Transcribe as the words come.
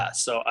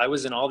So I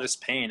was in all this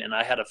pain, and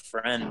I had a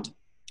friend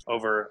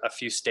over a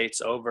few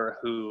states over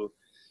who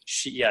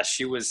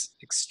she was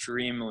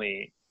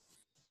extremely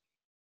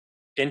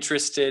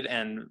interested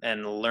and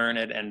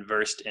learned and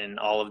versed in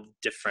all of the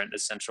different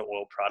essential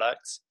oil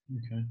products.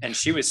 Okay. And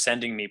she was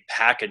sending me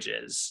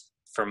packages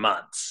for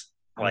months,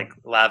 Wow. like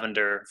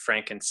lavender,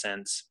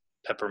 frankincense,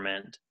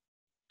 peppermint,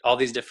 all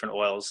these different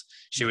oils.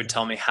 She would Okay.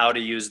 tell me how to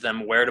use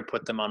them, where to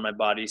put them on my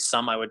body.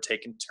 Some I would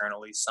take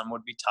internally, some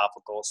would be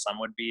topical, some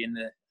would be in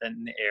the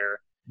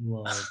air.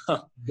 Wow.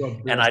 God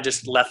And bless. I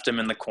just left them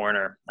in the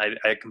corner.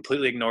 I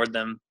completely ignored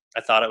them. I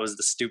thought it was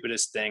the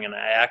stupidest thing, and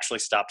I actually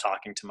stopped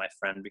talking to my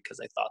friend because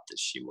I thought that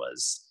she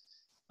was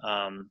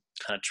kind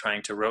of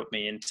trying to rope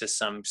me into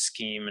some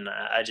scheme, and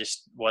I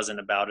just wasn't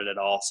about it at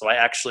all. So I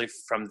actually,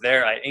 from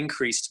there, I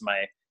increased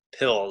my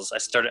pills.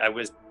 I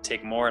would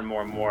take more and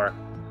more and more.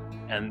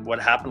 And what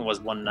happened was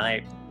one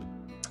night,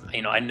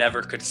 I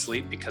never could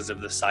sleep because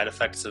of the side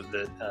effects of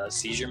the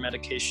seizure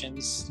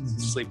medications.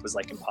 Sleep was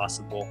like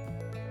impossible.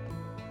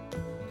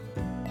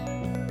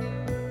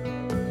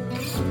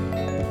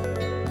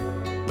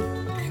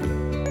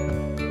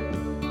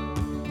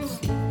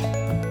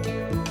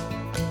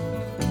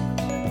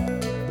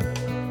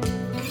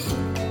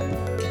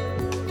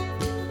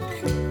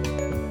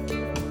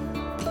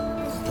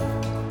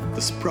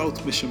 The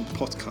Sprout Mission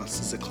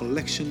podcast is a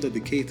collection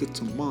dedicated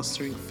to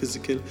mastering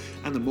physical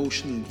and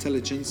emotional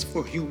intelligence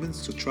for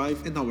humans to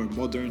thrive in our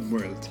modern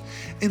world.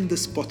 In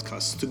this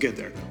podcast,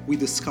 together, we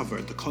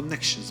discover the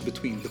connections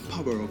between the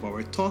power of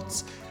our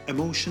thoughts,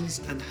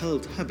 emotions, and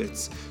health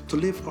habits to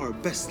live our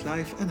best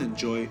life and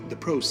enjoy the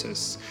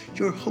process.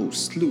 Your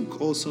host, Luke,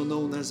 also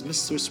known as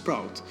Mr.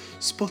 Sprout,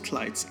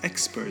 spotlights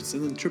experts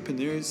and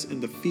entrepreneurs in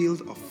the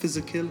field of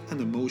physical and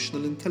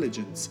emotional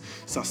intelligence,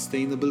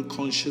 sustainable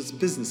conscious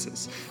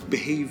businesses,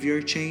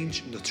 behavior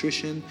change,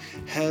 nutrition,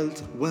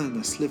 health,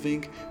 wellness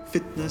living,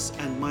 fitness,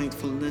 and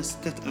mindfulness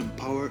that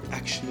empower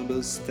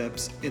actionable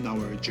steps in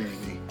our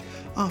journey.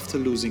 After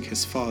losing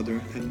his father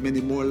and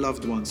many more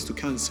loved ones to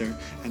cancer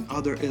and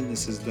other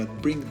illnesses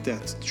that bring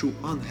death through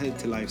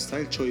unhealthy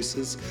lifestyle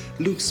choices,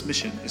 Luke's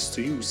mission is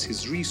to use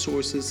his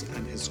resources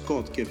and his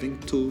God-given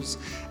tools,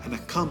 and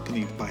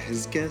accompanied by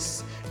his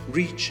guests,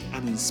 reach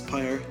and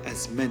inspire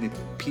as many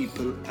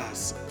people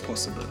as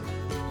possible.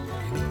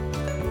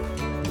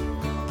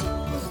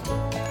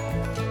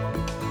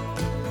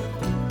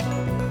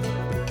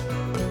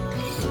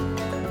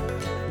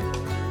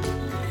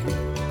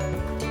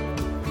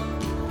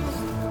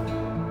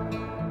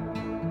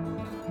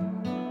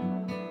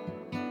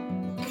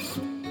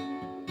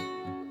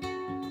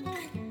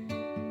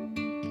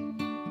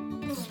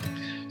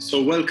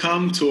 So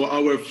welcome to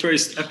our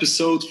first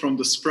episode from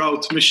the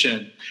Sprout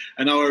Mission.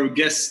 And our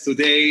guest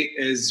today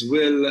is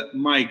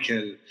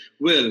Micheal.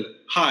 Will,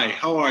 hi,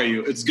 how are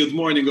you? It's good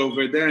morning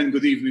over there and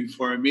good evening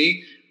for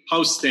me.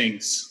 How's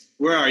things?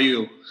 Where are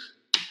you?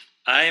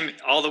 I'm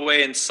all the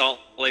way in Salt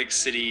Lake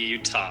City,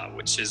 Utah,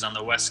 which is on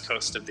the west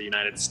coast of the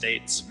United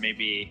States,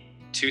 maybe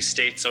 2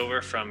 states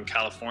over from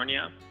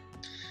California.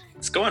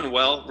 It's going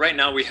well. Right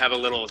now we have a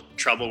little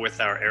trouble with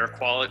our air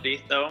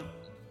quality, though.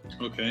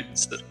 Okay.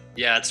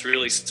 Yeah, it's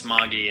really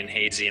smoggy and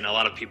hazy, and a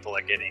lot of people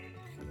are getting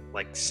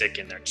like sick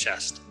in their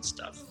chest and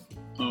stuff.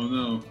 Oh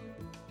no.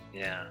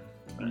 Yeah.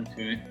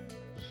 Okay.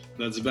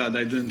 That's bad.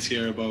 I didn't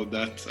hear about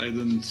that. I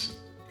didn't.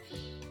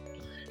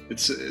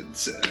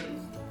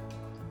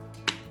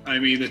 I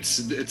mean,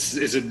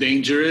 is it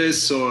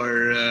dangerous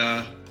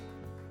or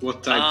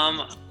what type?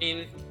 I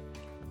mean,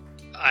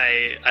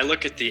 I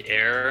look at the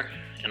air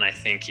and I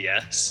think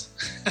yes.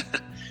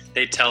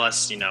 They tell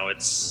us,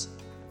 it's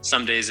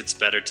some days it's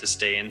better to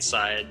stay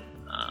inside.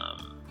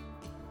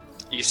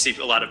 You see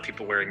a lot of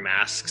people wearing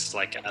masks.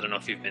 Like, I don't know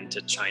if you've been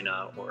to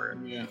China or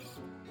Yeah.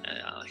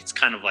 It's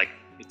kind of like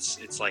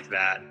it's like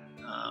that.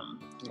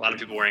 A lot of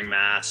people wearing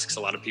masks. A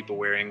lot of people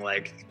wearing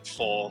like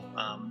full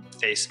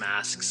face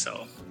masks.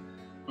 So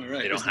All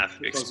right. they don't have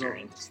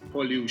experience.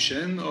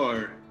 Pollution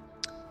or?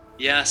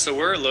 Yeah. So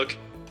we're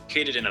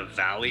located in a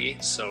valley.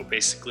 So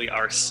basically,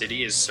 our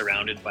city is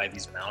surrounded by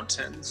these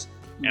mountains,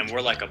 and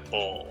we're like a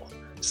bowl.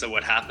 So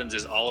what happens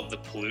is all of the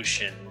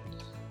pollution,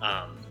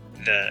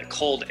 the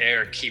cold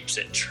air keeps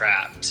it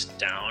trapped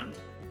down,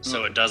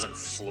 so it doesn't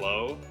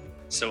flow.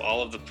 So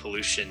all of the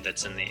pollution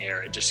that's in the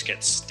air, it just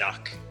gets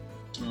stuck.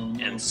 Oh,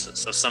 no. And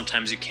so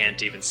sometimes you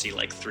can't even see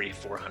like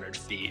 300-400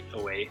 feet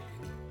away,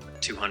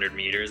 200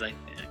 meters, I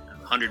think,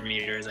 100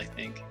 meters, I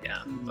think. Yeah.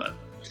 Mm-hmm. But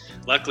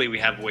luckily we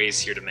have ways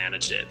here to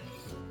manage it.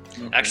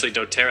 Okay. Actually,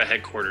 doTERRA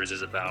headquarters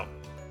is about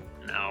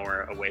an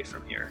hour away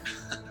from here.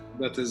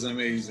 That is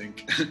amazing.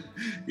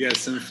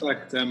 Yes, in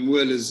fact,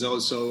 Will is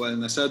also a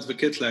wellness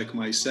advocate like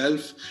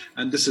myself,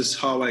 and this is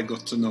how I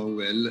got to know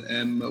Will.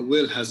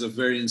 Will has a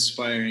very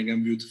inspiring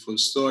and beautiful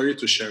story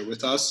to share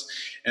with us.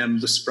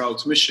 The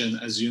Sprout Mission,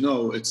 as you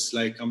know, it's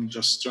like I'm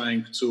just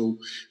trying to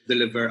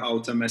deliver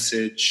out a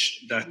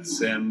message that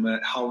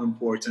how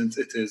important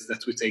it is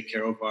that we take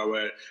care of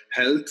our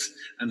health,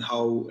 and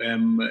how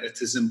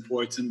it is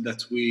important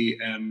that we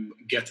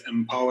get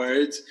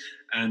empowered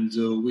and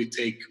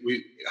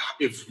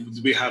if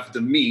we have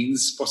the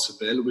means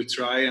possible, we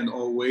try and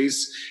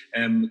always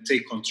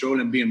take control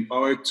and be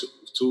empowered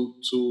to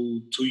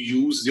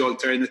use the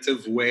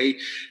alternative way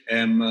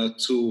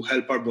to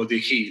help our body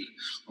heal.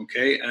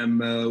 Okay,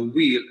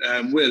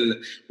 Will,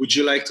 would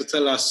you like to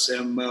tell us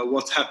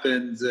what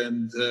happened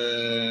and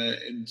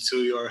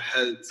into your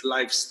health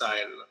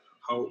lifestyle?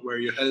 How were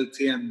you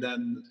healthy, and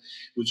then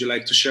would you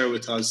like to share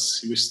with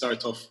us? We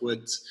start off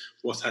with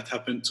what had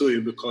happened to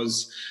you,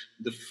 because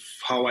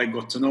how I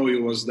got to know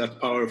you was that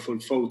powerful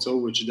photo,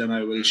 which then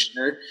I will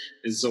share,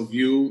 is of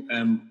you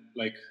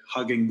like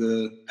hugging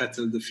the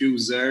petal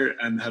diffuser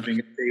and having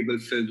a table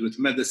filled with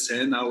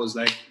medicine. I was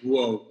like,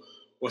 whoa,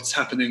 what's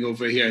happening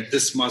over here?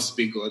 This must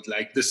be good.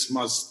 Like, this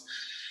must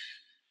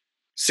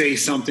say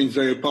something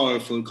very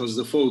powerful, because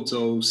the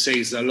photo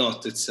says a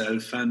lot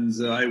itself. And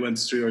I went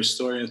through your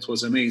story and it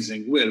was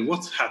amazing. Will,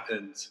 what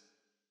happened?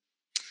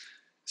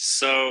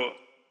 So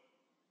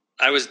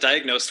I was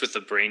diagnosed with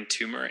a brain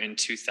tumor in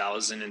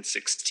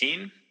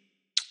 2016.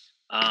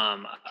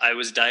 I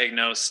was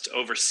diagnosed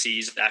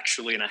overseas,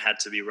 actually, and I had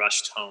to be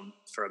rushed home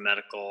for a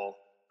medical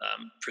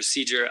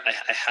procedure.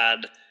 I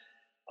had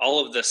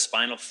all of the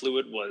spinal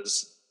fluid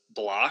was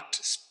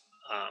blocked.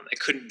 It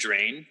couldn't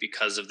drain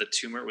because of the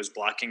tumor. It was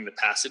blocking the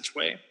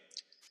passageway.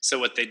 So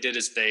what they did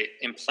is they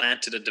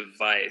implanted a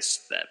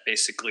device that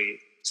basically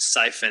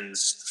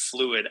siphons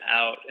fluid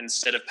out.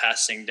 Instead of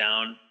passing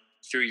down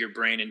through your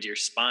brain into your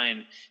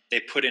spine, they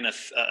put in a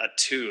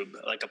tube,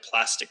 like a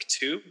plastic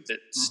tube that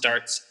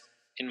starts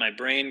in my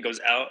brain, goes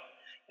out,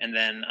 and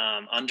then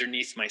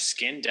underneath my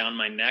skin, down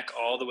my neck,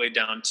 all the way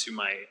down to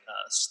my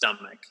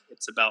stomach.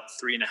 It's about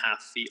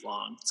 3.5 feet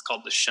long. It's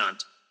called the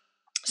shunt.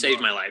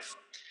 Saved my life.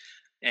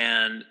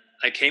 And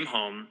I came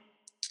home,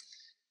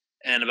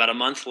 and about a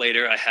month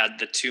later, I had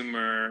the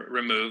tumor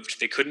removed.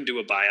 They couldn't do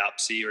a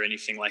biopsy or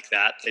anything like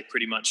that. They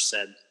pretty much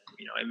said,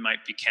 it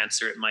might be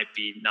cancer, it might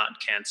be not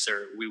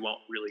cancer. We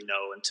won't really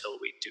know until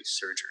we do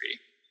surgery.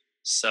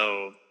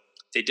 So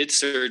they did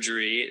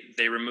surgery.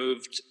 They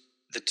removed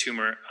the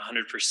tumor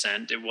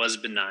 100%. It was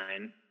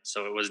benign,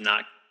 so it was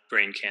not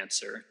brain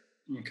cancer.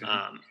 Okay.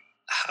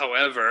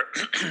 However,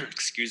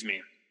 excuse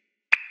me,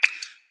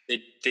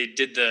 they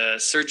did the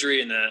surgery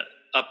in the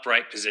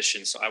upright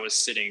position. So I was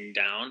sitting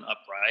down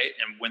upright,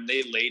 and when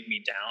they laid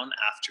me down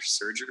after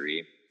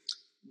surgery,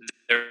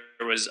 there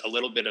was a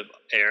little bit of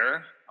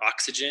air,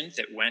 oxygen,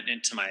 that went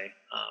into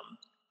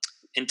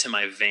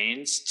my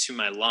veins to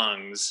my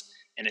lungs,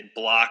 and it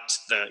blocked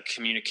the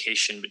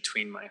communication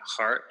between my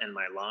heart and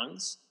my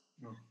lungs.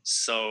 Oh.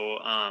 So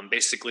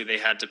basically they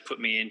had to put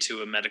me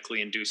into a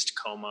medically induced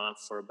coma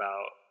for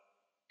about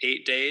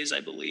 8 days, I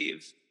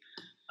believe.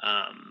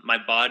 My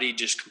body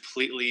just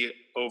completely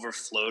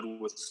overflowed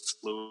with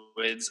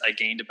fluids. I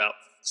gained about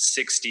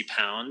 60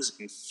 pounds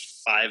in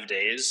 5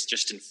 days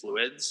just in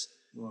fluids.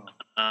 Wow.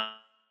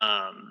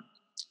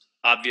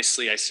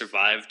 Obviously I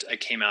survived. I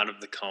came out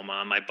of the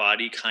coma. My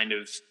body kind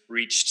of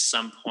reached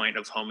some point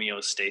of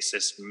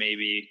homeostasis,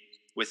 maybe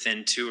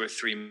within 2 or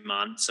 3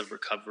 months of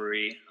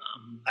recovery.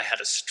 I had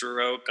a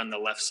stroke on the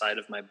left side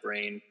of my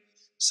brain.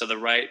 So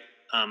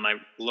my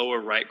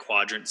lower right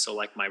quadrant, so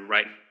like my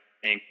right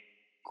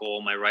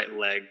ankle, my right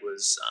leg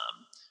was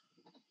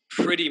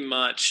pretty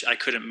much, I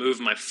couldn't move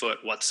my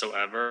foot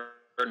whatsoever,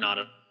 or not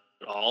at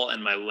all.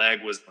 And my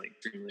leg was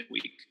extremely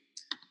weak.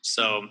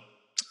 So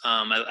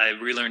I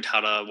relearned how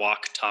to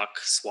walk, talk,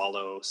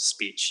 swallow,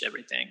 speech,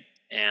 everything.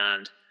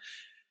 And,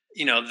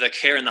 the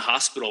care in the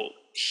hospital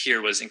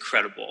here was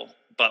incredible.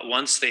 But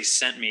once they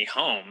sent me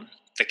home,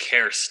 the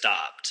care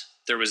stopped.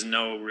 There was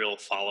no real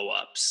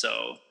follow-up.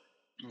 So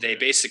they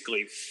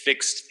basically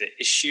fixed the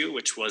issue,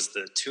 which was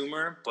the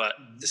tumor, but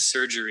the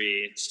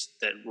surgeries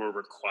that were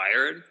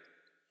required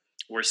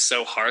were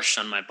so harsh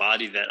on my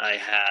body that I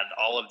had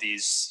all of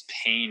these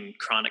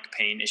chronic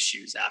pain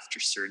issues after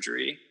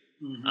surgery.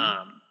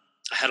 I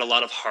had a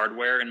lot of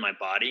hardware in my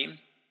body.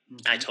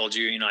 I told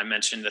you, I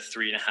mentioned the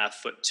 3.5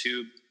 foot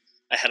tube.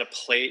 I had a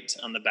plate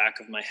on the back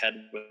of my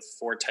head with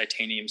 4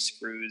 titanium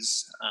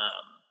screws.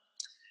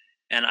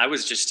 And I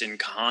was just in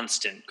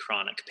constant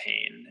chronic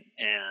pain.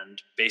 And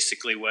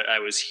basically what I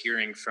was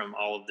hearing from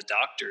all of the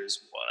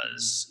doctors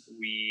was,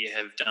 we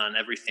have done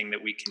everything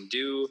that we can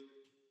do.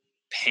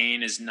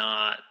 Pain is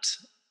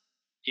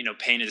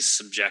pain is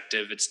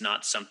subjective. It's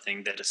not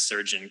something that a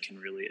surgeon can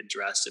really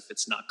address if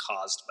it's not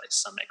caused by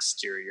some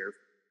exterior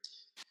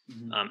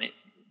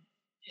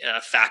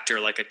a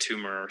factor like a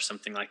tumor or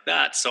something like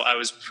that. So I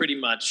was pretty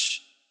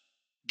much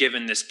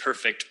given this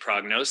perfect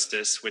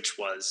prognosis, which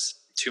was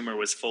tumor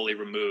was fully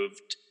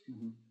removed.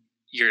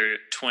 You're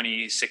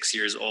 26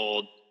 years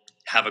old,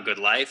 have a good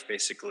life,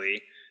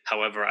 basically.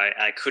 However,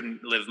 I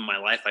couldn't live my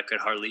life. I could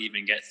hardly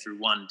even get through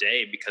one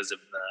day because of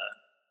the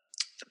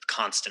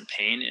constant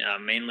pain,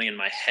 mainly in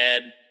my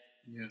head,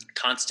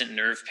 constant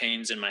nerve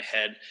pains in my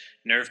head,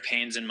 nerve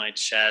pains in my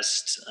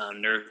chest,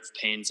 nerve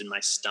pains in my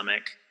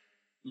stomach.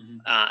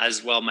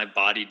 As well, my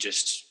body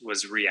just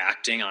was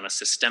reacting on a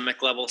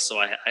systemic level. So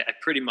I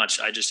pretty much,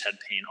 I just had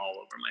pain all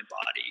over my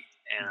body.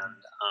 And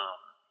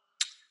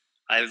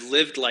I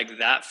lived like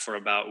that for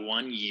about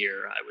 1 year,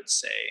 I would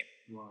say.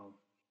 Wow.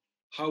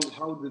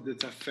 How did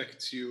it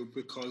affect you?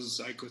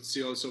 Because I could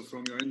see also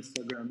from your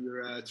Instagram,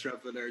 you're a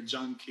traveler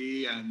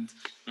junkie, and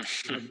you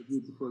have a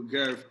beautiful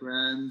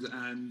girlfriend,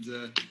 and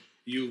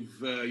you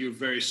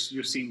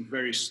seem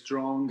very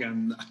strong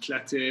and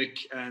athletic,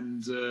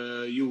 and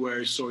you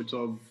were sort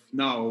of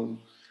now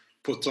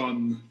put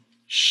on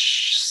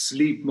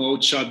sleep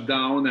mode, shut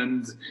down.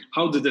 And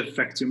how did it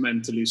affect you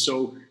mentally?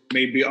 So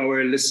maybe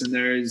our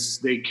listeners,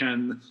 you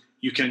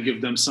can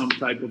give them some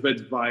type of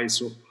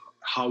advice of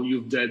how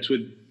you've dealt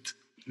with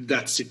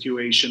that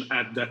situation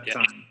at that Yeah.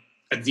 time,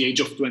 at the age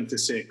of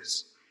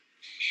 26.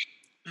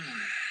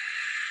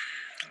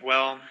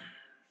 Well,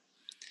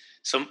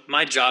 so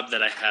my job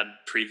that I had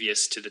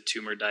previous to the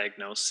tumor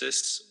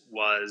diagnosis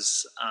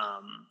was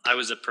I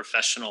was a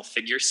professional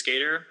figure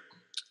skater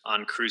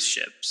on cruise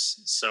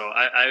ships. So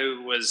I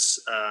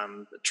was a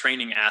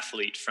training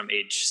athlete from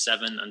age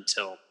 7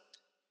 until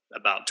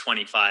about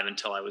 25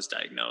 until I was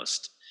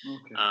diagnosed.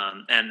 Okay.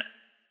 And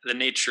the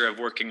nature of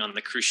working on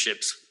the cruise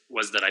ships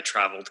was that I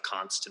traveled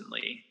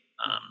constantly.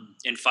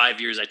 In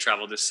 5 years, I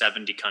traveled to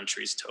 70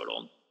 countries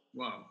total.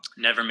 Wow.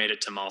 Never made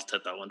it to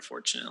Malta, though,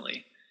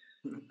 unfortunately.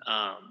 And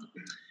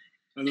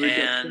we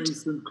got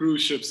constant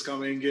cruise ships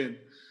coming in.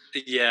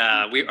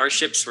 Yeah, our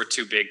ships were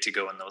too big to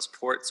go in those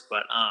ports.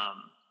 But,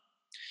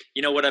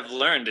 what I've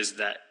learned is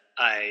that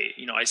I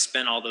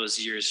spent all those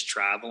years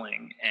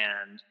traveling,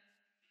 and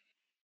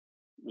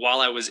while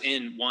I was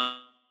in one,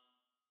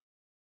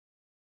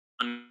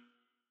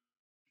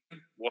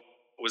 what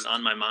was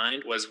on my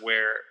mind was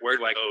where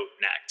do I go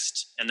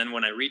next? And then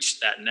when I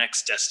reached that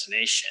next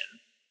destination,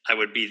 I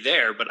would be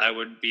there, but I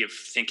would be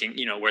thinking,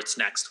 what's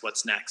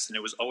next? And I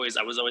was always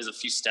a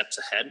few steps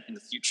ahead in the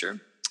future.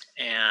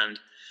 And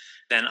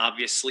then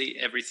obviously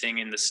everything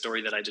in the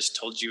story that I just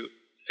told you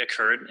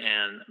occurred,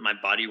 and my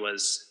body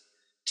was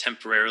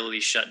temporarily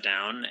shut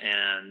down,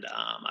 and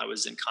I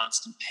was in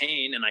constant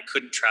pain, and I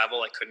couldn't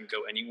travel. I couldn't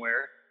go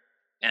anywhere.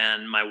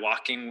 And my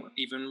walking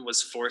even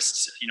was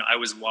forced, I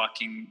was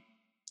walking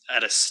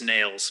at a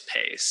snail's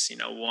pace,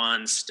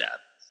 one step,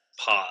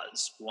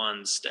 pause,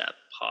 one step,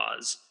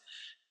 pause.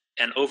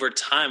 And over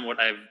time, what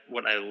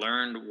I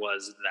learned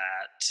was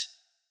that,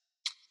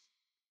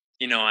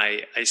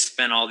 I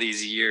spent all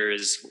these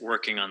years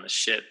working on the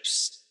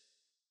ships,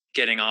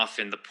 getting off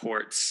in the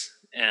ports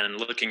and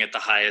looking at the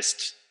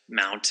highest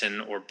mountain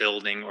or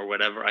building or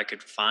whatever I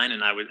could find,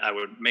 and I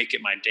would make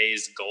it my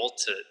day's goal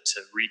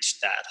to reach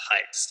that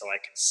height so I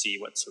could see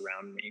what's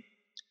around me.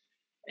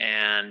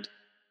 And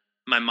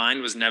my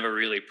mind was never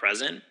really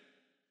present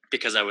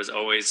because I was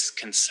always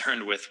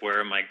concerned with where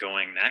am I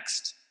going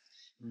next.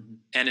 Mm-hmm.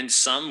 And in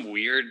some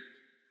weird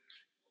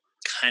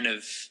kind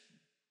of,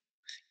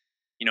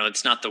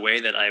 it's not the way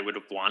that I would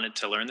have wanted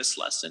to learn this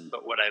lesson,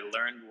 but what I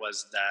learned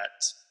was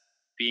that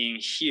being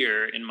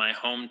here in my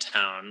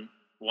hometown,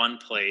 one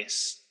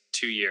place,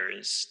 2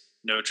 years,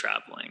 no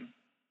traveling,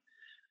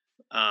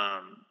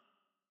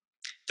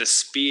 the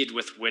speed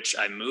with which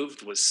I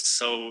moved was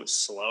so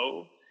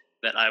slow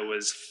that I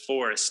was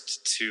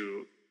forced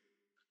to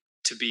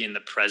be in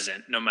the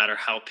present. No matter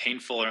how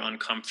painful or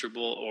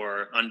uncomfortable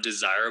or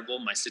undesirable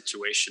my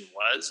situation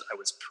was, I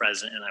was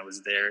present and I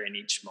was there in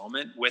each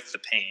moment with the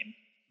pain.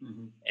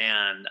 Mm-hmm.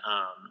 And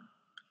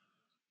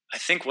I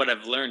think what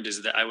I've learned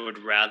is that I would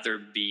rather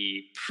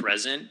be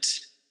present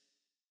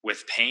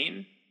with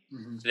pain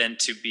mm-hmm. than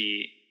to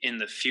be in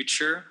the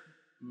future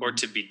mm-hmm. or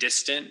to be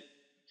distant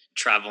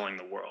traveling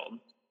the world.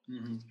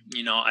 Mm-hmm.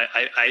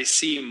 I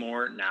see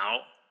more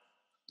now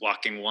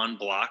walking one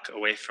block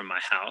away from my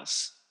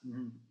house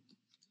mm-hmm.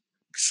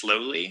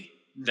 slowly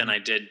mm-hmm. than I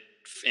did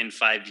in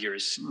 5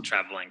 years mm-hmm.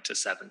 traveling to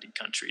 70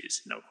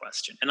 countries, no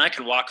question. And I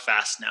can walk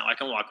fast now. I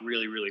can walk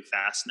really, really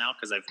fast now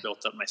because I've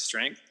built up my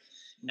strength.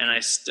 Mm-hmm. And I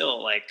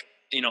still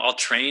I'll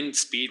train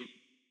speed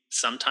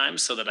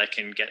sometimes so that I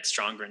can get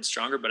stronger and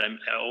stronger, but I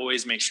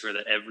always make sure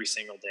that every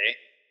single day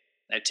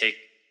I take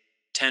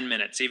 10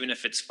 minutes, even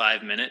if it's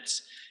 5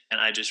 minutes, and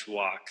I just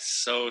walk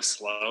so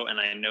slow and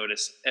I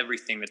notice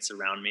everything that's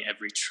around me,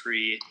 every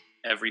tree,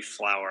 every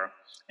flower.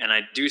 And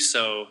I do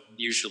so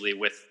usually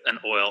with an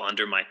oil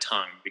under my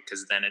tongue,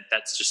 because then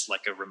that's just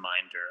like a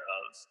reminder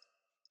of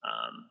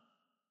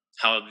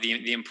how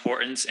the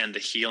importance and the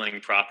healing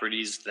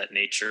properties that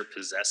nature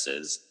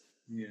possesses.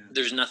 Yeah.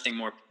 There's nothing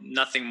more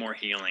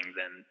healing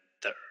than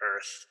the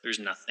earth. There's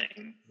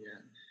nothing.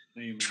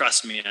 Yeah. Amen.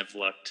 Trust me, I've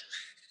looked.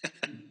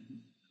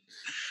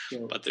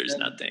 But there's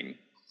nothing.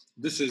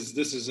 This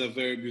is a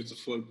very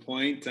beautiful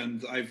point,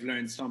 and I've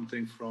learned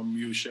something from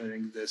you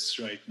sharing this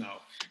right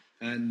now.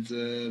 And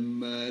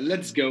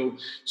let's go.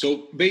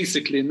 So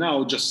basically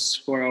now,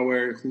 just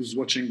for who's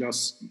watching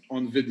us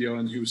on video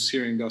and who's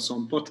hearing us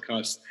on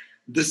podcast,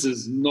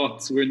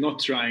 we're not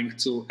trying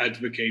to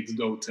advocate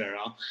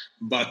doTERRA,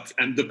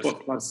 and the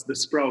podcast, the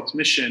Sprout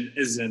mission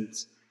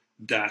isn't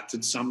that.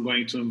 I'm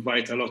going to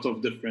invite a lot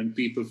of different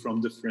people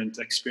from different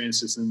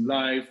experiences in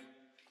life.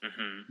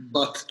 Mm-hmm.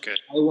 But good.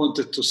 I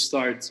wanted to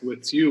start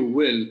with you,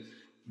 Will,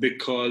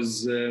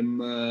 because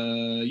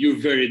you're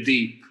very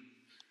deep.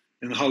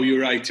 and how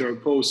you write your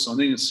posts on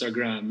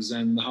Instagrams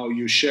and how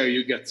you share,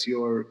 you get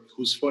your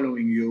who's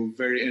following you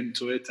very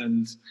into it,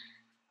 and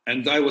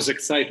I was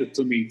excited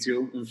to meet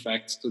you, in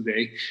fact,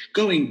 today.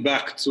 Going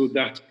back to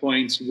that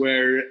point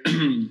where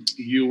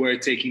you were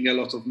taking a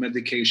lot of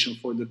medication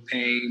for the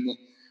pain,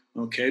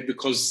 okay,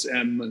 because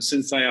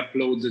since I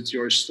uploaded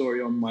your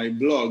story on my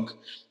blog,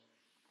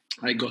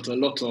 I got a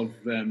lot of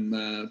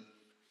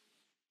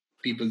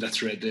people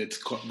that read it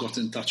got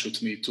in touch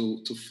with me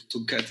to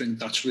get in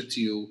touch with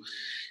you,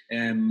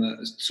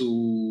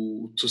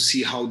 to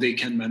see how they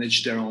can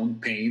manage their own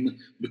pain,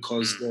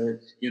 because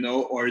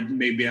or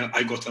maybe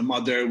I got a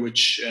mother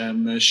which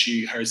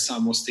her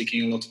son was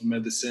taking a lot of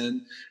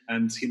medicine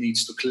and he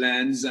needs to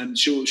cleanse, and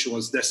she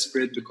was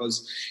desperate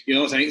because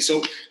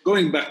so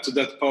going back to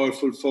that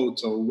powerful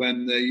photo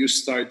when you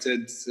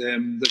started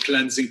the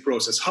cleansing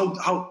process,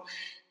 how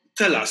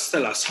tell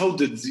us how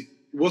did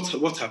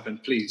what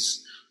happened,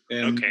 please.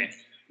 Okay.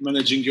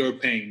 Managing your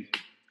pain.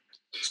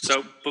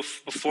 So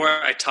before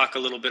I talk a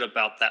little bit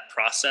about that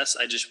process,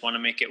 I just want to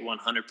make it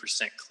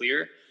 100%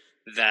 clear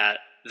that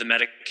the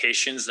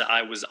medications that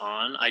I was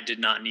on, I did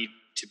not need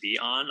to be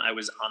on. I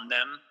was on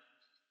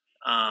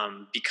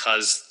them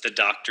because the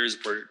doctors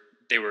were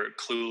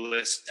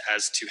clueless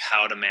as to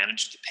how to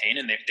manage the pain,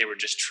 and they were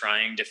just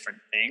trying different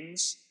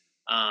things.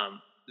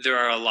 There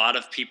are a lot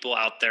of people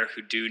out there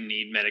who do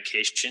need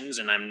medications,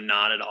 and I'm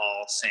not at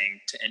all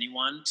saying to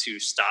anyone to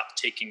stop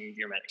taking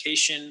your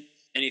medication,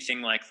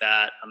 anything like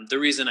that. The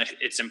reason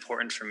it's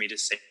important for me to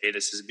say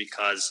this is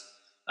because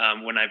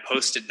when I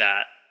posted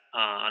that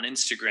on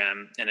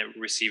Instagram and it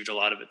received a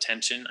lot of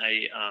attention,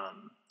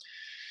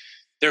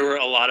 there were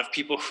a lot of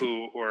people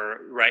who were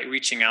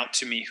reaching out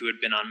to me who had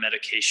been on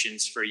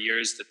medications for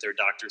years that their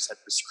doctors had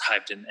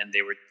prescribed, and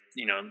they were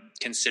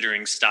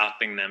considering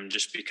stopping them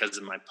just because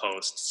of my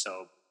post.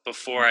 So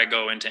before I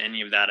go into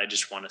any of that, I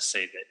just want to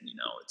say that,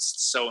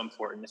 it's so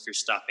important if you're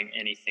stopping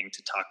anything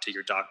to talk to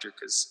your doctor,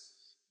 because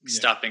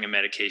stopping a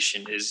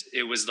medication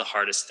it was the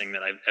hardest thing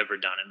that I've ever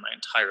done in my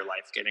entire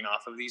life, getting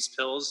off of these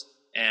pills.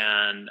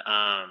 And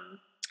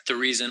the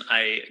reason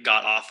I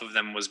got off of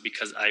them was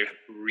because I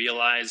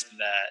realized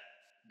that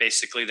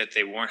basically that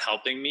they weren't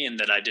helping me and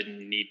that I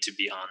didn't need to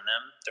be on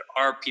them. There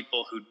are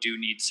people who do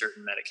need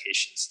certain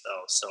medications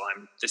though. So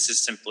this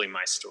is simply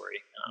my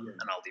story, and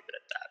I'll leave it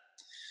at that.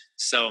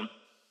 So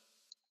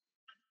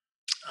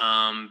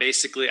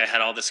basically I had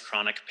all this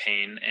chronic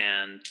pain,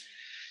 and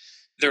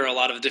there are a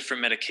lot of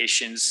different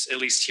medications, at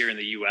least here in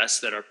the US,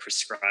 that are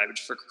prescribed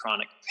for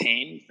chronic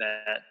pain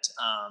that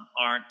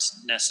aren't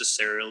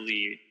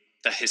necessarily,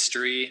 the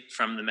history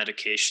from the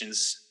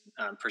medications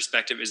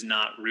perspective is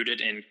not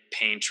rooted in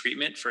pain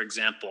treatment. For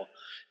example,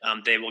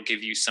 they will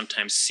give you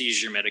sometimes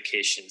seizure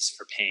medications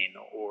for pain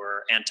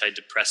or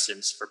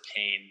antidepressants for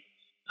pain.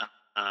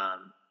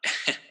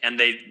 And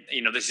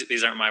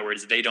these aren't my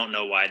words. They don't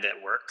know why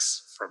that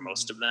works for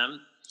most of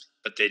them,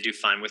 but they do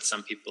find with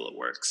some people it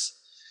works.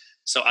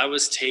 So I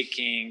was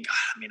taking,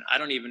 I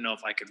don't even know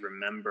if I could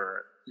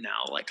remember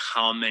now, like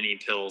how many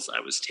pills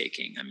I was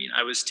taking.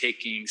 I was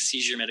taking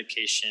seizure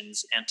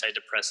medications,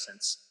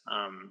 antidepressants.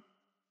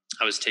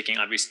 I was taking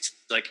obviously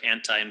like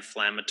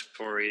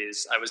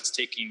anti-inflammatories. I was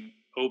taking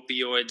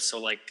opioids, so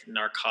like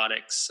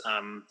narcotics.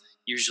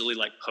 Usually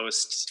like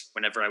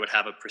whenever I would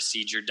have a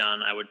procedure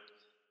done, I would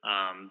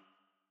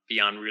be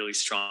on really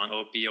strong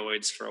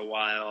opioids for a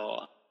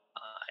while.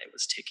 I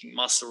was taking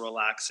muscle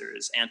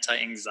relaxers,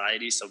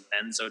 anti-anxiety, so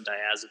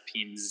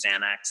benzodiazepine,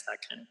 Xanax, that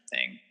kind of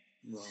thing.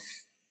 Wow.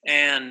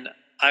 And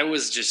I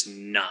was just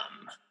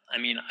numb.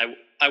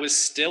 I was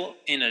still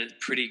in a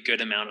pretty good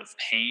amount of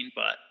pain,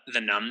 but the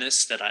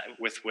numbness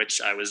with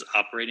which I was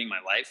operating my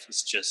life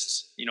was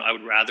just, I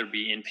would rather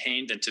be in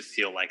pain than to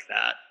feel like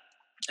that.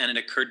 And it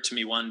occurred to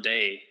me one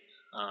day,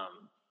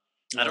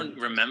 I don't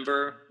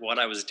remember what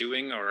I was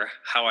doing or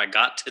how I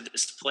got to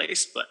this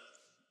place, but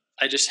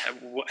I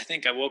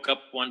think I woke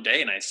up one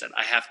day and I said,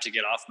 I have to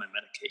get off my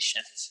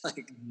medication. It's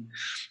like,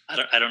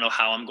 I don't know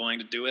how I'm going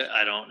to do it.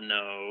 I don't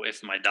know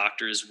if my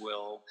doctors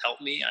will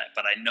help me,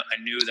 but I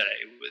knew that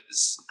it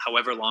was,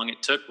 however long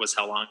it took was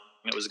how long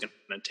it was going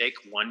to take.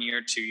 1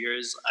 year, 2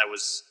 years.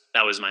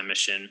 That was my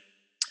mission.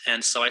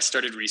 And so I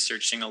started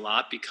researching a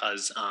lot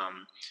because I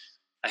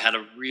had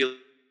a real,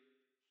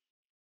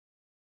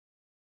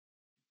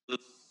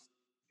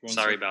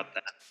 sorry about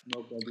that.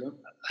 No problem.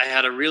 I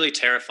had a really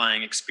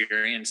terrifying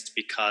experience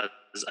because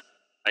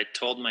I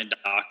told my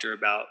doctor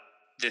about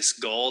this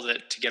goal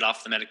to get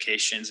off the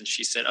medications, and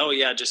she said, "Oh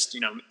yeah, just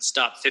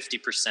stop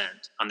 50%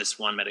 on this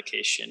one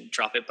medication,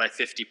 drop it by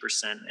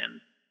 50%."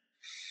 And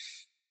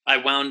I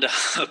wound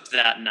up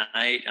that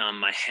night.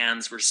 My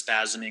hands were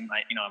spasming.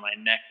 My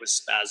neck was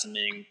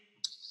spasming.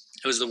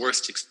 It was the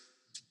worst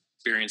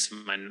experience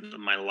of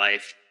my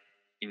life.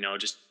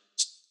 Just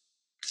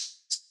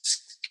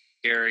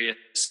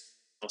scariest,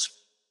 most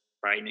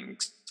frightening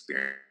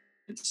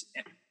experience.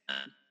 And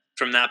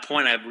from that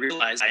point, I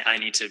realized I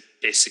need to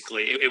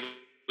basically, it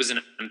was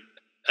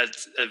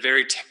a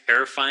very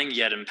terrifying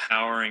yet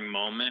empowering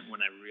moment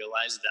when I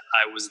realized that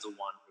I was the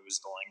one who was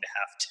going to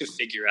have to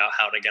figure out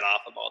how to get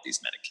off of all these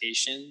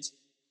medications.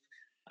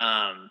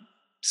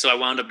 So I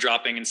wound up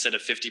dropping, instead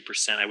of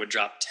 50%, I would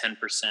drop 10%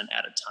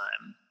 at a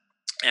time.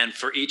 And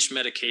for each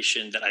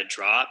medication that I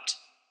dropped,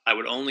 I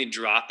would only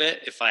drop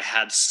it if I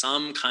had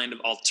some kind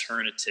of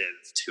alternative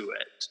to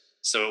it.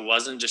 So it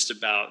wasn't just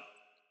about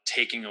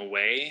taking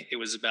away. It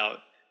was about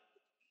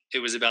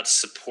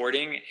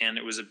supporting, and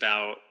it was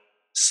about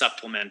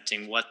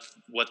supplementing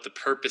what the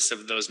purpose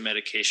of those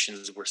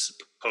medications were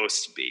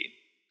supposed to be.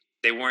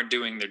 They weren't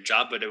doing their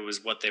job, but it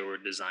was what they were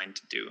designed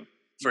to do.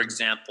 For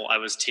example, I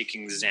was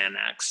taking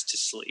Xanax to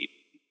sleep.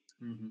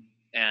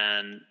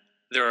 And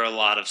there are a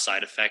lot of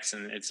side effects,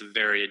 and it's a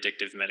very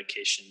addictive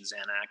medication,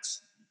 Xanax.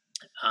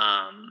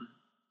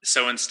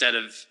 So instead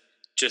of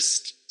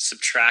just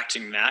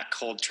subtracting that,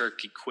 cold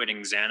turkey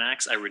quitting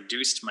Xanax, I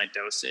reduced my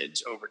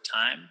dosage over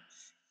time.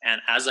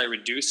 And as I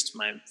reduced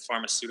my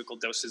pharmaceutical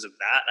doses of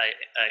that, I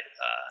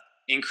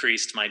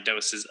increased my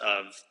doses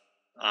of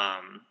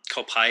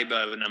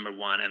copaiba, number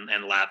one,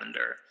 and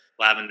lavender.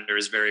 Lavender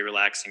is very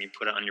relaxing. You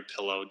put it on your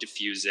pillow,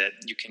 diffuse it.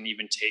 You can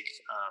even take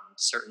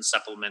certain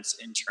supplements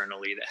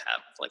internally that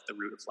have like the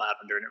root of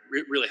lavender, and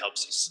it really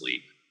helps you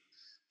sleep.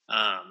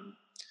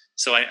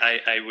 So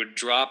I would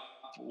drop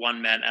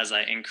one med as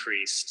I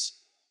increased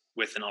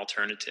with an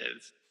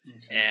alternative.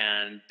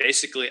 And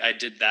basically I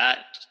did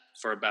that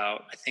for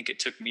about, I think it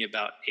took me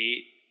about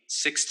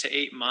 6 to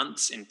 8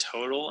 months in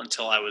total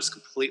until I was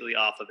completely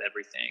off of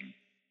everything.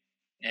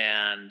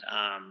 And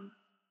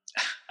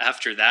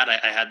after that,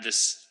 I had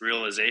this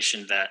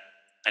realization that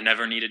I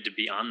never needed to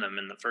be on them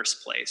in the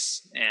first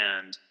place.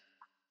 And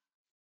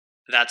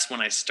that's when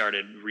I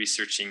started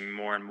researching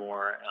more and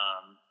more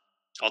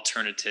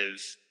alternative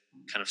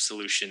kind of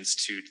solutions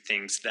to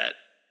things that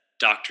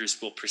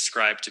doctors will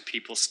prescribe to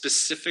people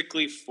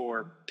specifically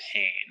for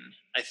pain.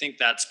 I think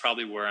that's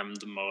probably where I'm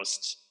the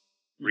most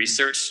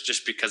researched,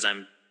 just because I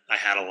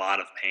had a lot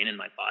of pain in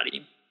my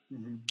body,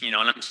 and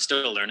I'm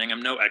still learning.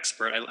 I'm no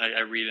expert. I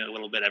read a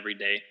little bit every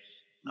day.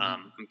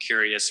 I'm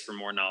curious for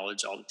more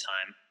knowledge all the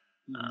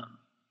time.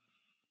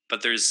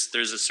 But there's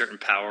a certain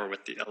power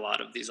with a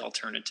lot of these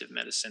alternative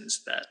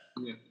medicines that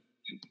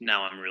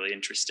now I'm really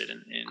interested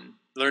in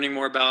learning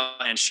more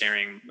about and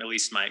sharing at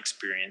least my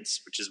experience,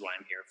 which is why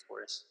I'm here, of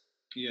course.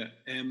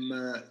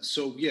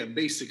 So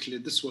basically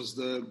this was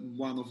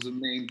one of the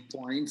main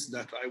points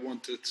that I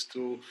wanted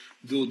to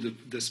do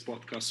this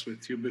podcast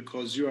with you,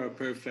 because you are a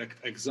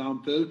perfect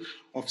example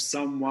of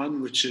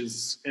someone which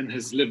is in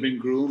his living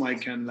room. I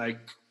can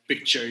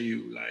picture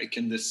you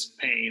in this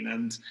pain,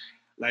 and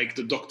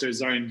the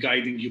doctors aren't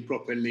guiding you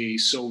properly,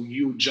 so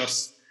you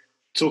just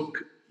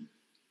took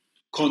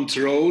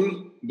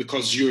control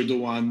because you're the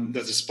one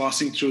that is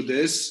passing through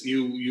this.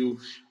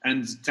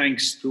 And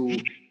thanks to,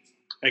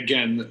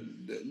 again,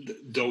 the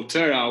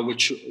doTERRA,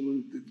 which,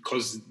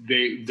 because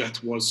that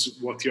was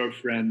what your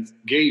friend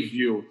gave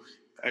you.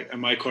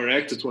 Am I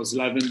correct? It was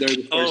lavender.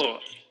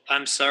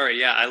 I'm sorry.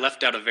 Yeah, I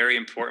left out a very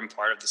important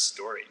part of the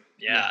story.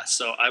 Yeah.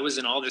 So I was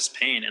in all this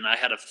pain, and I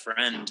had a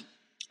friend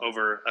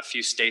over a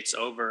few states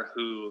over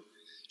who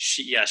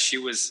she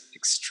was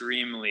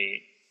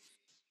extremely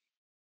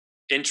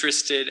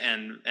interested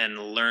and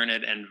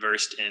learned and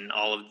versed in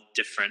all of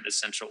different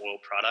essential oil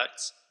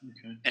products.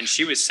 And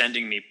she was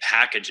sending me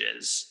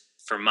packages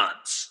for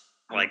months,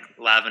 like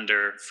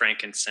lavender,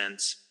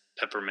 frankincense,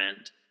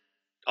 peppermint,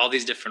 all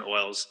these different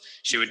oils.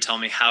 She would tell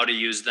me how to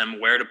use them,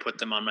 where to put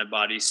them on my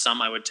body.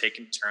 Some I would take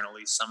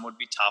internally, some would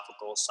be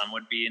topical, some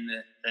would be in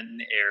the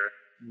air.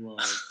 Wow.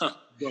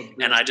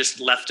 And I just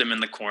left them in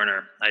the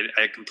corner.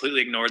 I completely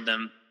ignored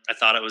them. I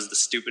thought it was the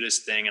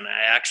stupidest thing, and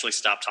I actually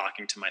stopped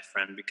talking to my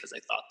friend because I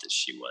thought that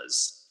she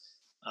was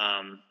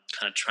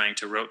kind of trying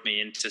to rope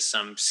me into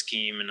some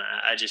scheme, and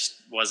I just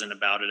wasn't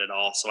about it at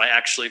all. So I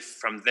actually,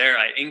 from there,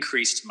 I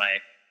increased my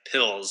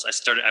pills.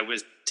 I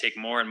would take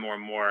more and more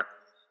and more.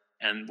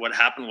 And what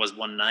happened was,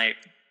 one night,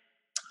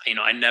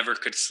 I never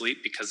could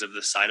sleep because of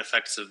the side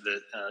effects of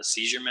the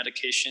seizure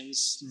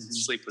medications.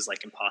 Sleep was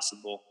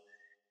impossible.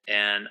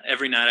 And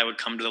every night I would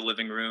come to the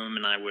living room,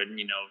 and I would,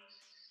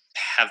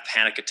 have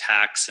panic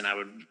attacks, and I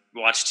would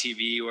watch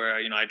TV where,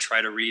 I'd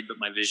try to read, but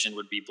my vision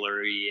would be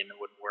blurry and it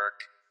wouldn't work.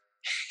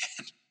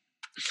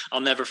 I'll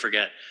never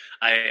forget.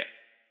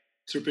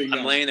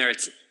 I'm laying there.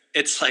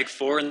 It's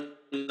 4 a.m,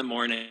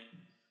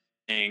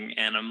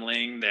 and I'm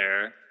laying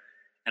there,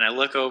 and I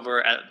look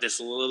over at this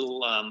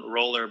little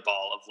roller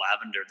ball of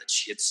lavender that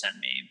she had sent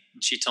me.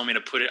 She told me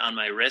to put it on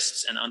my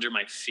wrists and under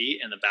my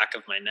feet and the back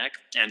of my neck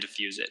and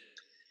diffuse it.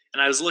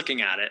 And I was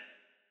looking at it.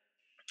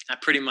 I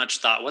pretty much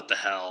thought, what the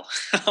hell?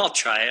 I'll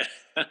try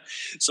it.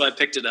 So I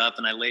picked it up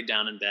and I laid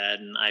down in bed,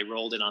 and I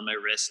rolled it on my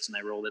wrist, and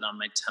I rolled it on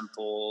my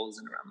temples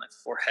and around my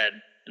forehead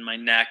and my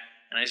neck.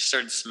 And I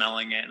started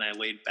smelling it, and I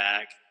laid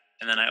back,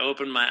 and then I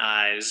opened my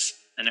eyes,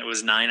 and it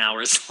was 9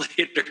 hours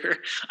later.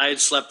 I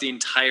had slept the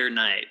entire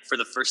night for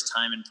the first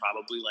time in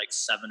probably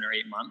 7 or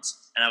 8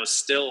 months. And I was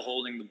still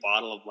holding the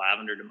bottle of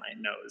lavender to my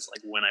nose,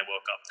 when I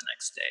woke up the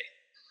next day.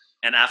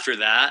 And after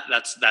that,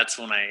 that's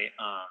when I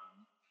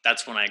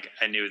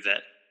knew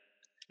that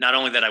not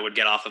only that I would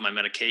get off of my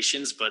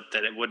medications, but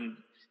that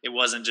it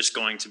wasn't just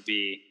going to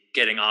be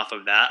getting off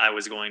of that. I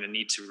was going to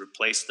need to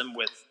replace them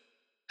with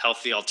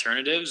healthy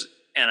alternatives.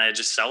 And I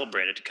just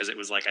celebrated because it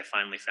was like I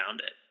finally found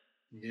it.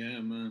 Yeah,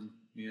 man.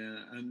 Yeah,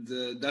 and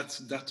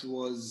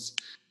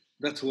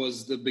that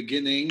was the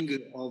beginning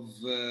of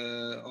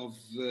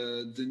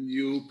the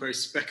new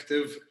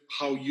perspective,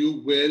 how you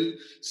will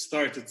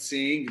started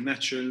seeing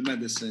natural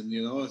medicine.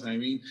 You know what I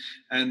mean?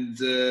 And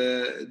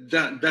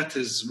that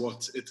is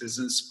what it is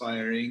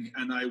inspiring.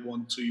 And I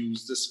want to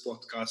use this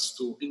podcast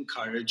to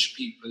encourage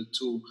people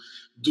to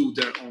do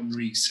their own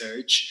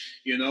research.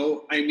 You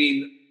know, I mean,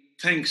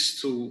 thanks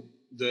to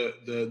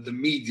the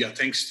media,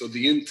 thanks to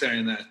the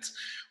internet,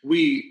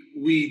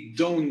 we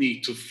don't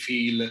need to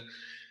feel,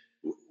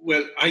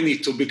 well, I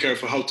need to be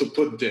careful how to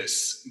put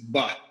this,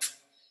 but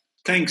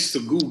thanks to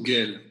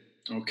Google,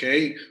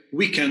 okay,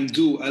 we can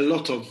do a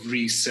lot of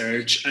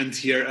research and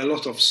hear a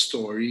lot of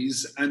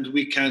stories, and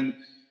we can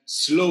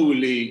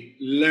slowly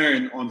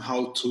learn on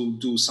how to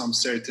do some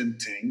certain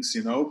things,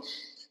 you know.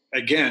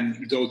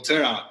 Again,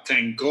 doTERRA,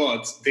 thank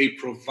God, they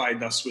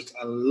provide us with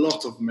a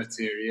lot of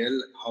material,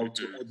 how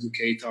to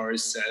educate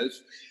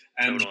ourselves.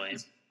 And Totally.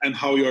 and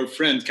how your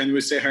friend, can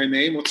we say her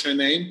name? What's her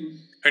name?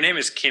 Her name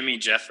is Kimmy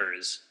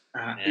Jeffers.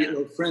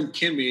 Your friend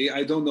Kimmy,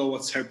 I don't know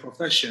what's her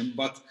profession,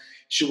 but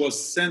she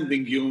was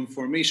sending you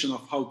information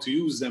of how to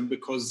use them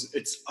because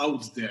it's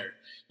out there.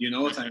 You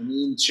know what I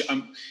mean?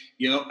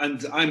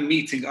 And I'm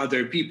meeting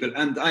other people,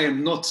 and I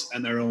am not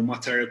an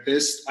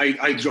aromatherapist.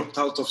 I dropped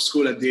out of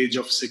school at the age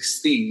of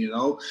 16, you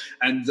know,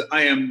 and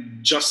I am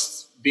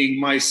just being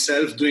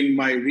myself, doing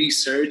my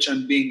research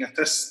and being a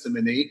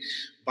testimony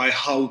by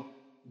how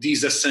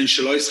these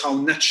essential oils, how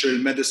natural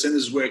medicine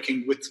is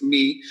working with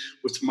me,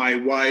 with my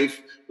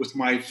wife, with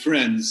my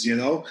friends, you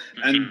know,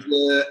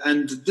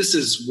 and this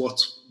is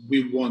what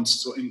we want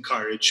to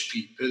encourage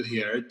people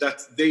here,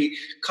 that they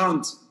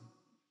can't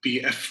be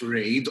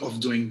afraid of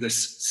doing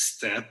this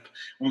step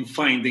on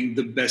finding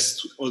the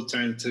best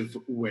alternative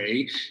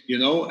way, you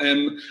know.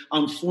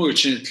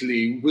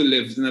 Unfortunately, we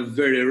lived in a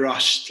very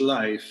rushed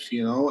life,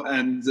 you know,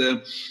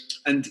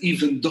 and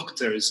even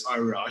doctors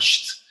are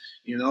rushed.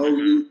 You know,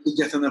 you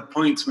get an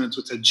appointment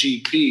with a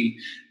GP,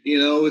 you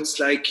know, it's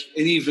like,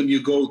 and even you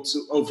go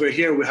to, over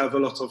here, we have a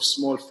lot of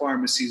small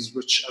pharmacies,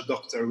 which a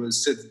doctor will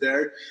sit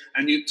there,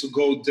 and you to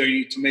go there,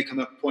 you to make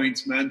an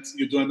appointment,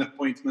 you do an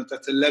appointment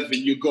at 11,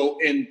 you go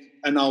in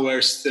an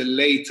hour still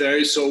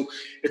later. So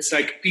it's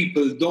like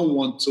people don't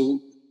want to,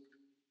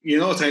 you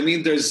know what I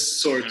mean? There's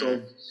sort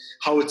of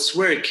how it's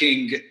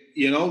working,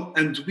 you know,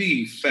 and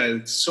we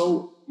felt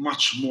so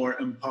much more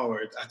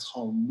empowered at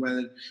home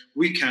when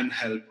we can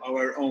help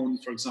our own,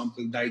 for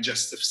example,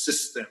 digestive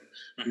system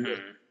with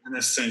an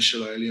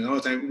essential oil, you know.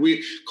 And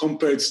we,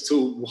 compared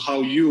to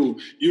how you're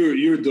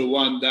the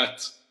one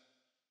that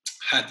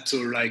had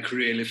to like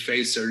really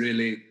face a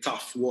really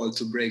tough wall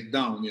to break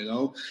down, you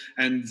know.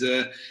 And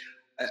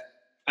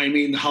I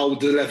mean, how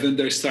the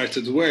lavender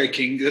started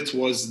working, it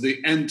was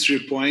the entry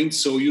point.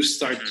 So you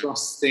start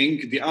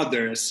trusting the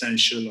other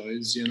essential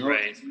oils, you know.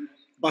 Right.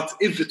 But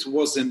if it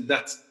wasn't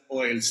that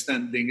oil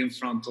standing in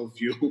front of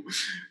you,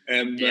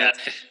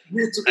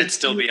 I'd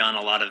still be on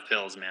a lot of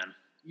pills, man.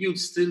 You'd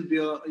still be,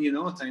 you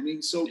know what I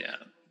mean? So,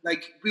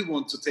 like, we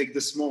want to take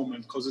this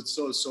moment, because it's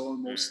also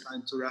almost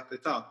time to wrap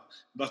it up.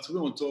 But we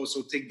want to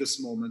also take this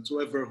moment,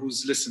 whoever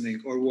who's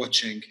listening or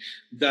watching,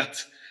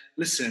 that,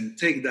 listen,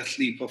 take that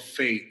leap of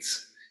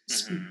faith.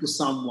 Speak to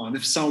someone.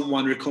 If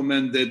someone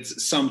recommended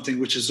something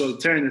which is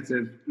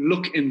alternative,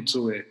 look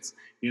into it,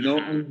 you know,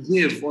 and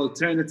give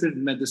alternative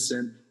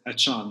medicine a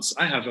chance.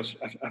 I have a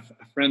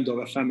friend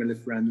or a family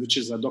friend, which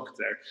is a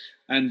doctor.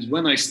 And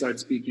when I start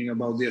speaking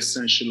about the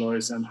essential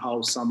oils and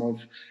how some of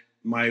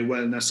my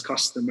wellness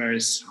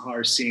customers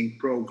are seeing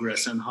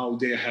progress and how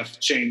they have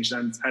changed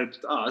and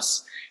helped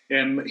us,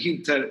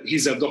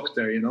 he's a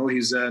doctor, you know,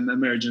 he's an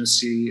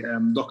emergency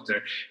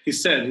doctor. He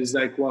said, he's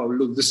like, wow,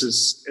 look,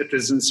 it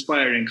is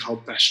inspiring how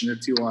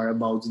passionate you are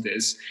about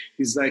this.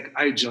 He's like,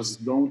 I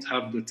just don't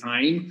have the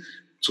time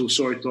to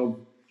sort of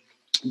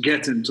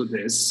get into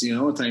this, you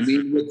know what I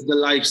mean, with the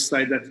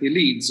lifestyle that he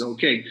leads,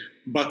 okay.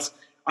 But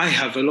I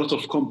have a lot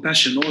of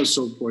compassion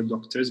also for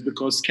doctors,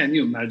 because can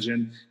you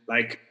imagine,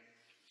 like,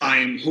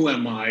 who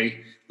am I?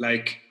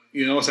 Like,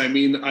 you know what I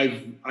mean?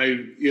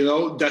 You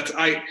know,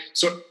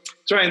 so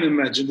try and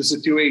imagine the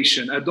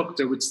situation. A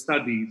doctor would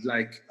study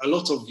like a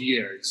lot of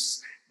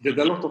years, did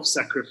a lot of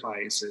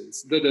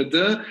sacrifices,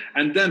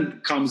 and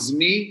then comes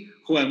me.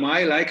 Who am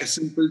I? Like a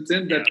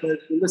simpleton that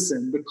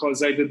listen,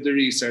 because I did the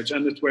research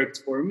and it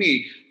worked for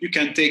me. You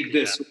can take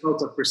this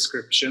without a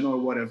prescription or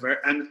whatever,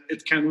 and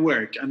it can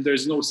work, and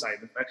there's no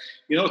side effect.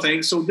 You know what I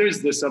mean? So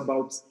there's this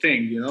about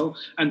thing, you know.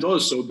 And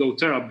also,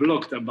 doTERRA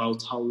blogged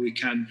about how we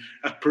can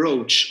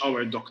approach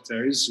our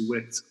doctors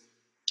with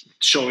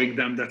showing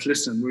them that,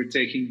 listen, we're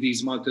taking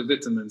these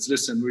multivitamins,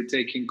 listen, we're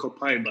taking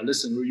copaiba,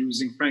 listen, we're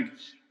using Frank,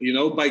 you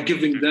know, by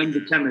giving them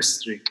the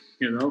chemistry,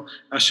 you know.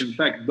 As in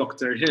fact,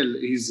 Dr. Hill,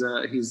 he's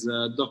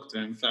a doctor,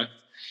 in fact.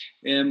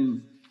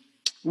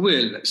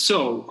 Will,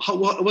 so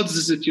what's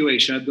the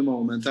situation at the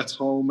moment at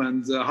home,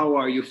 and how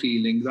are you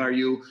feeling? Are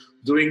you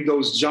doing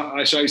those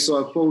jumps? I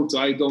saw a photo.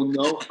 I don't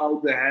know how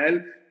the hell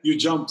you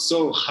jump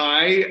so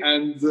high,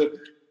 and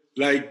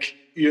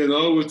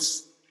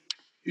it's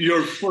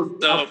your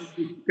foot So up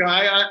in the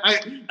sky.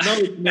 Now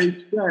it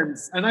makes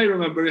sense. And I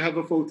remember you have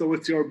a photo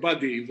with your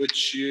buddy,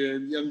 which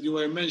you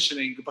were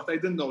mentioning, but I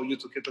didn't know you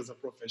took it as a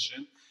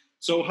profession.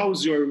 So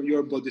how's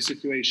your body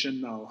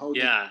situation now? How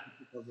yeah.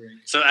 recovering?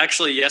 So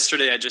actually,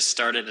 yesterday I just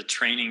started a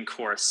training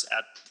course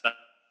at the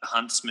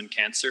Huntsman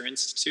Cancer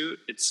Institute.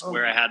 It's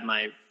where I had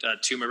my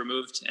tumor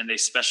removed, and they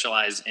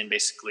specialize in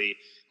basically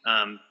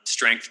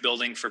strength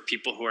building for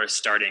people who are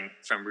starting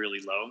from really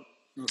low.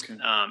 Okay.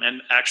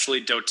 And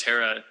actually,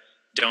 doTERRA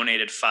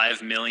donated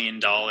 $5 million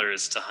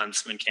to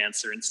Huntsman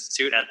Cancer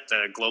Institute at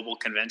the global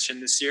convention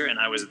this year, and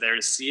I was there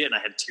to see it, and I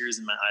had tears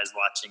in my eyes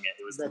watching it.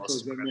 It was the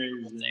most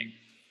incredible thing.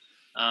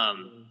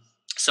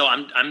 So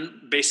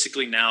I'm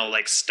basically now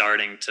like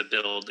starting to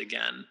build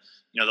again.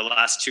 The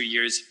last 2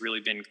 years have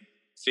really been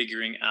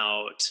figuring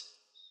out,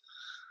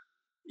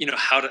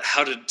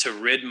 how to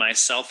rid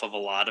myself of a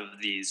lot of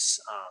these.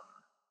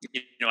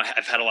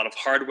 I've had a lot of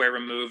hardware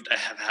removed.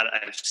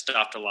 I've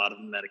stopped a lot of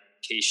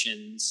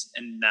medications,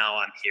 and now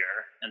I'm here.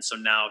 And so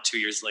now 2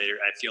 years later,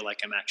 I feel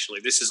like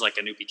this is like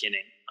a new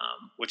beginning,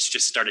 which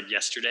just started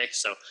yesterday.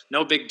 So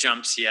no big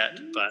jumps yet,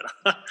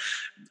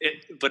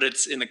 but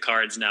it's in the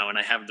cards now, and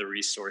I have the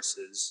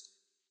resources.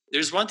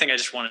 There's one thing I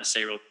just want to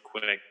say real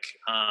quick.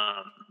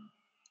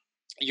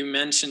 You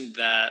mentioned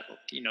that,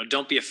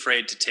 don't be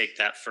afraid to take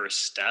that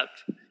first step.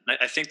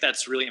 I think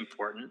that's really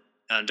important.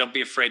 Don't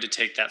be afraid to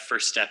take that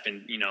first step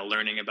in,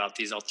 learning about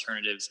these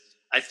alternatives.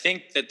 I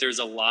think that there's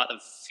a lot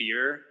of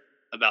fear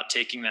about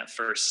taking that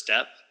first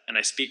step, and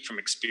I speak from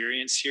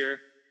experience here,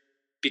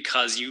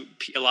 because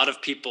a lot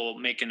of people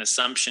make an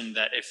assumption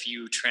that if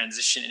you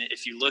transition,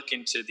 if you look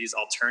into these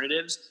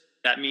alternatives,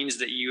 that means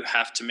that you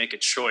have to make a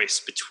choice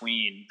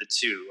between the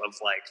two of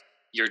like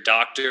your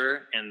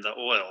doctor and the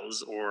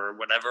oils or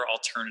whatever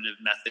alternative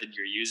method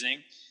you're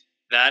using.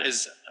 That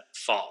is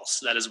false.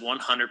 That is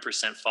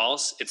 100%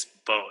 false. It's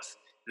both.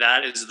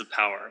 That is the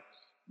power.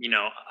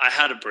 I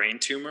had a brain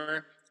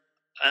tumor.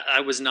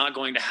 I was not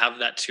going to have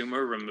that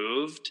tumor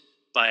removed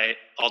by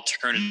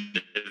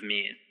alternative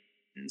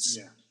means.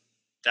 Yeah.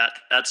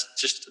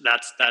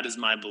 That is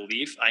my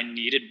belief. I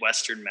needed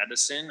Western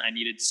medicine. I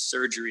needed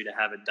surgery to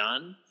have it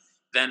done.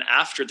 Then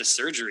after the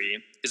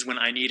surgery is when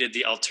I needed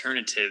the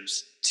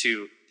alternatives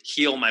to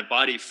heal my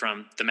body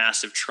from the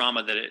massive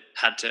trauma that it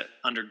had to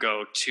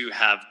undergo to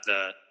have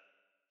the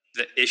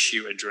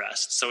issue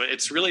addressed. So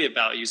it's really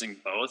about using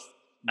both.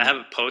 I have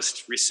a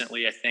post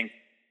recently, I think,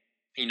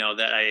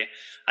 that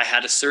I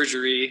had a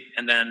surgery,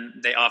 and then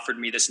they offered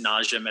me this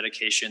nausea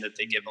medication that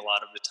they give a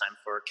lot of the time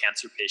for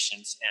cancer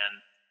patients. And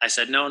I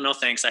said, no,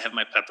 thanks. I have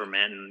my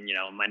peppermint, and,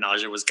 my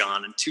nausea was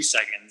gone in 2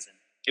 seconds. And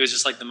it was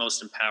just like the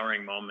most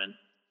empowering moment.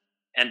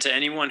 And to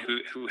anyone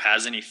who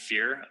has any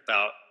fear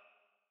about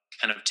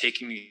kind of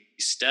taking these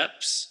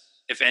steps,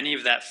 if any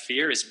of that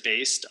fear is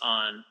based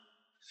on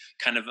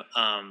kind of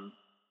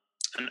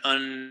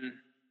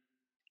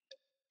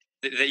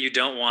that you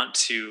don't want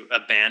to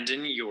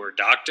abandon your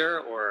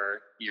doctor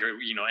or your,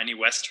 any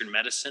Western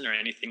medicine or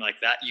anything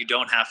like that, you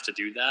don't have to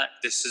do that.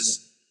 This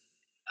is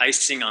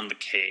icing on the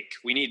cake.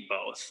 We need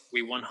both.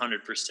 We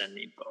 100%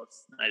 need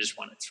both.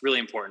 It's really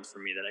important for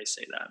me that I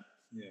say that.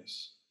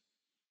 Yes.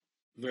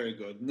 Very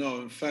good.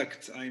 No, in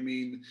fact,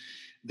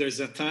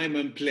 there's a time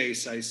and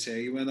place, I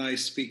say. When I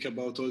speak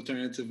about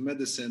alternative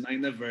medicine, I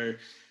never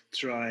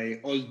try,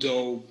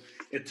 although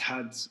it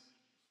had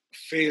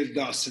failed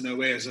us in a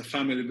way as a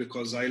family,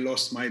 because I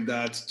lost my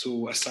dad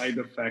to a side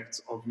effect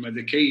of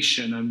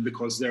medication, and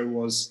because there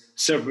was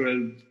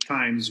several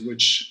times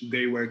which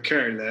they were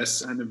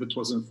careless, and if it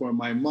wasn't for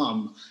my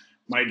mom,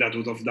 my dad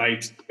would have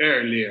died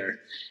earlier,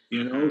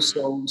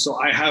 so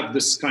I have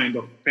this kind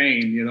of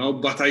pain,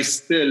 but I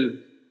still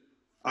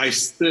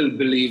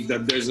believe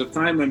that there's a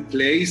time and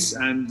place.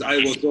 And I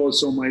was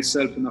also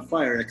myself in a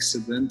fire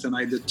accident, and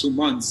I did 2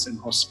 months in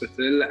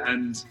hospital,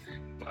 and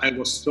I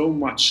was so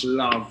much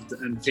loved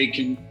and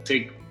taken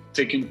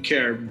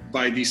care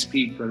by these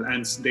people,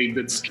 and they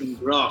did skin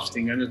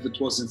grafting. And if it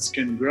wasn't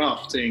skin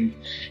grafting,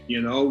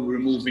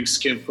 removing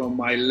skin from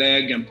my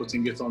leg and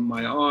putting it on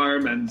my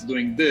arm and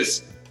doing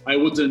this, I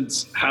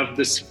wouldn't have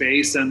this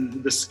face,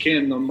 and the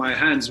skin on my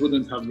hands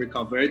wouldn't have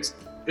recovered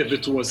if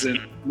it wasn't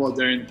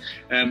modern,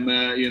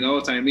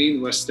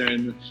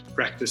 Western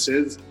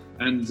practices.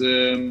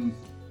 And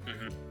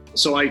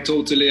so I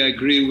totally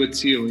agree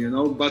with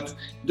you, but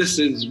this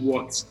is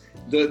what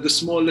the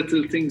small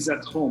little things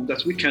at home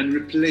that we can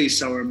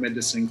replace our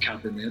medicine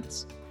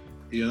cabinet,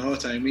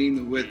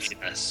 with,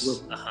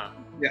 yes.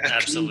 Yeah,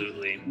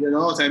 absolutely.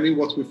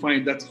 What we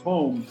find at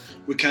home,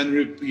 we can,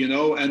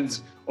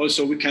 and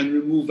also we can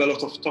remove a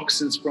lot of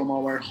toxins from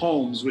our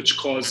homes, which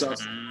cause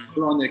us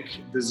chronic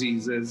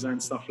diseases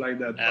and stuff like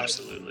that.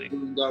 Absolutely. By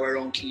doing our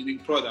own cleaning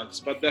products,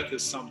 but that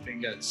is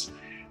something else.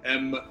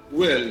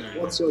 Will,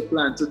 what's your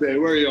plan today?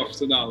 Where are you off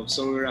to now?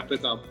 So we wrap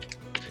it up.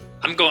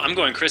 I'm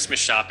going Christmas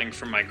shopping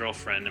for my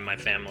girlfriend and my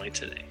family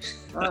today.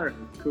 All right,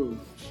 cool,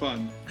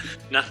 fun.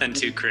 Nothing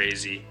too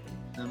crazy.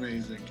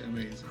 Amazing.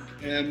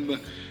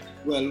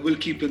 Well, we'll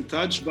keep in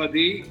touch,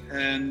 buddy.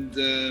 And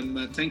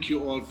thank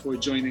you all for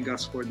joining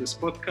us for this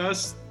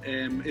podcast.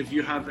 If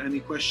you have any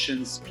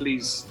questions,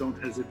 please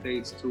don't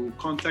hesitate to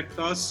contact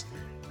us.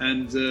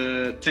 And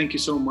thank you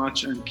so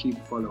much and keep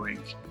following.